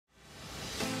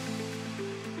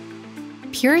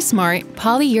PUReSmart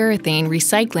polyurethane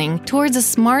recycling towards a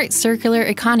smart circular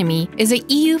economy is a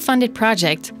EU-funded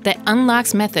project that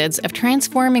unlocks methods of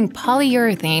transforming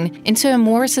polyurethane into a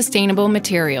more sustainable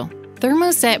material.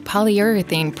 Thermoset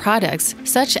polyurethane products,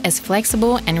 such as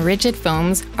flexible and rigid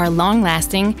foams, are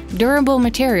long-lasting, durable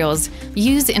materials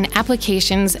used in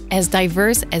applications as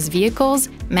diverse as vehicles,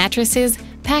 mattresses,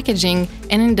 packaging,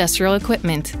 and industrial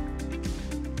equipment.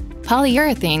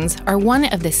 Polyurethanes are one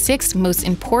of the 6 most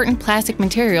important plastic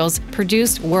materials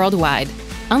produced worldwide.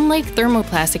 Unlike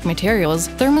thermoplastic materials,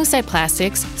 thermoset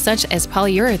plastics, such as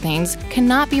polyurethanes,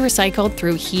 cannot be recycled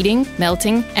through heating,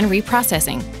 melting, and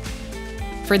reprocessing.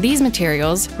 For these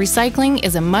materials, recycling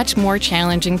is a much more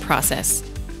challenging process.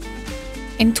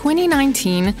 In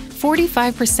 2019,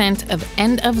 45% of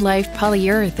end-of-life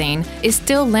polyurethane is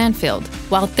still landfilled,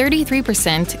 while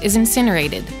 33% is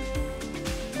incinerated.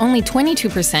 Only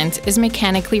 22% is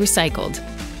mechanically recycled.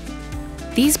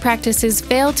 These practices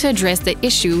fail to address the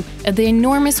issue of the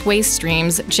enormous waste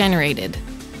streams generated.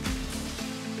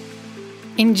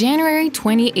 In January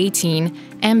 2018,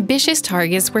 ambitious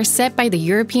targets were set by the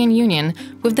European Union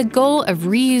with the goal of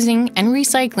reusing and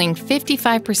recycling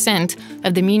 55%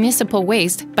 of the municipal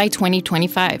waste by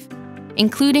 2025,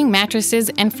 including mattresses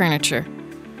and furniture.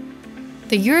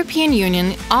 The European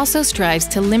Union also strives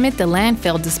to limit the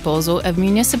landfill disposal of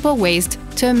municipal waste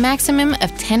to a maximum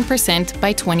of 10%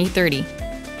 by 2030.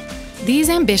 These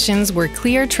ambitions were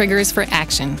clear triggers for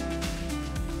action.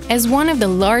 As one of the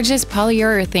largest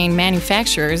polyurethane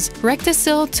manufacturers,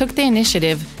 Recticel took the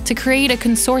initiative to create a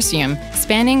consortium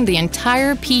spanning the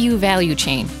entire PU value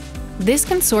chain. This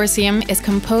consortium is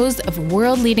composed of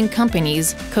world-leading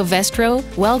companies Covestro,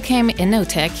 Wellchem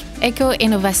Innotech,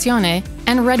 Eco-Innovazione,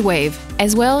 and Redwave,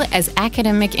 as well as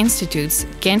academic institutes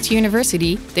Ghent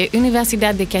University, the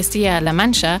Universidad de Castilla-La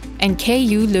Mancha, and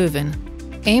KU Leuven.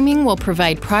 Aiming will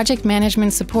provide project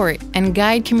management support and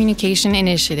guide communication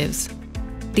initiatives.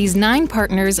 These 9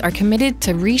 partners are committed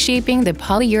to reshaping the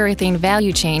polyurethane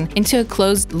value chain into a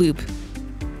closed loop.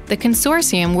 The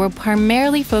consortium will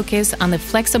primarily focus on the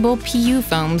flexible PU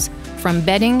foams from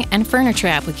bedding and furniture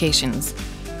applications.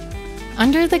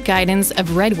 Under the guidance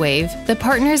of Redwave, the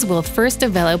partners will first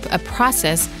develop a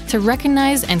process to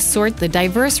recognize and sort the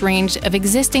diverse range of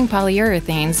existing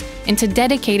polyurethanes into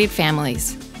dedicated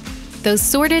families. Those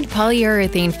sorted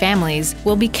polyurethane families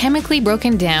will be chemically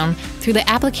broken down through the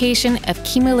application of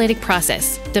chemolytic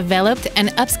process, developed and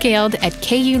upscaled at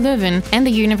KU Leuven and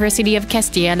the University of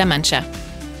Castilla-La Mancha.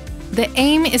 The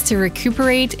aim is to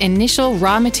recuperate initial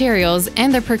raw materials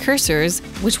and their precursors,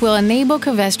 which will enable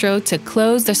Covestro to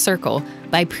close the circle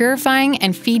by purifying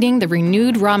and feeding the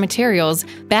renewed raw materials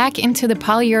back into the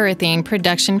polyurethane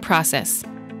production process.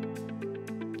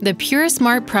 The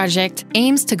PUReSmart project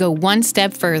aims to go one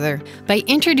step further by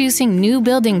introducing new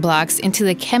building blocks into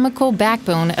the chemical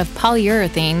backbone of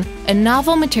polyurethane. A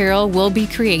novel material will be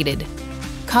created: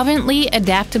 covalently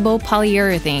adaptable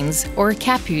polyurethanes, or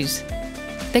CAPUs.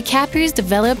 The CAPUs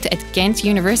developed at Ghent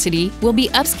University will be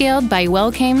upscaled by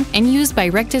Wellchem and used by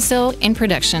Recticel in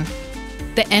production.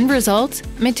 The end result?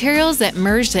 Materials that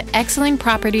merge the excellent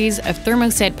properties of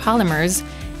thermoset polymers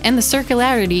and the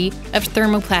circularity of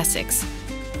thermoplastics.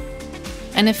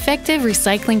 An effective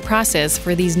recycling process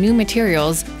for these new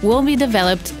materials will be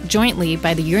developed jointly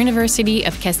by the University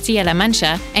of Castilla-La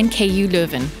Mancha and KU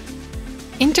Leuven.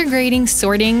 Integrating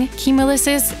sorting,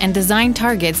 chemolysis, and design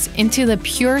targets into the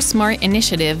PUReSmart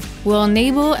initiative will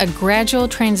enable a gradual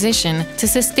transition to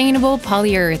sustainable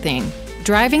polyurethane,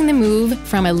 driving the move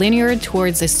from a linear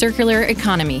towards a circular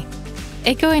economy.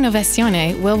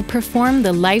 Eco-Innovazione will perform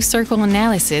the life cycle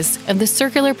analysis of the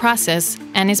circular process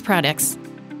and its products.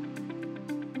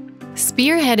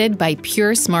 Spearheaded by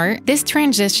PUReSmart, this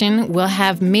transition will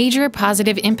have major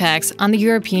positive impacts on the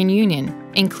European Union,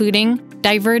 including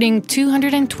diverting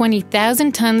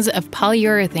 220,000 tons of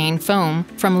polyurethane foam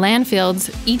from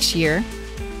landfills each year,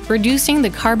 reducing the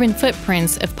carbon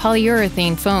footprints of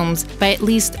polyurethane foams by at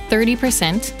least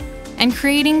 30%, and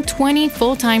creating 20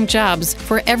 full-time jobs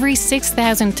for every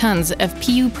 6,000 tons of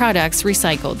PU products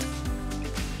recycled.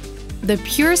 The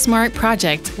PUReSmart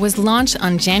project was launched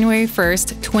on January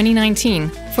 1st,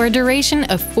 2019 for a duration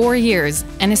of 4 years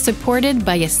and is supported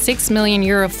by a €6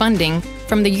 million funding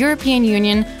from the European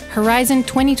Union Horizon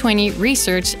 2020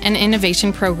 Research and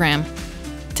Innovation Program.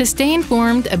 To stay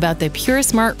informed about the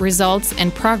PUReSmart results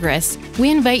and progress,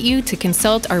 we invite you to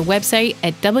consult our website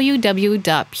at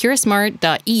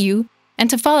www.puresmart.eu and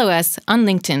to follow us on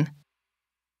LinkedIn.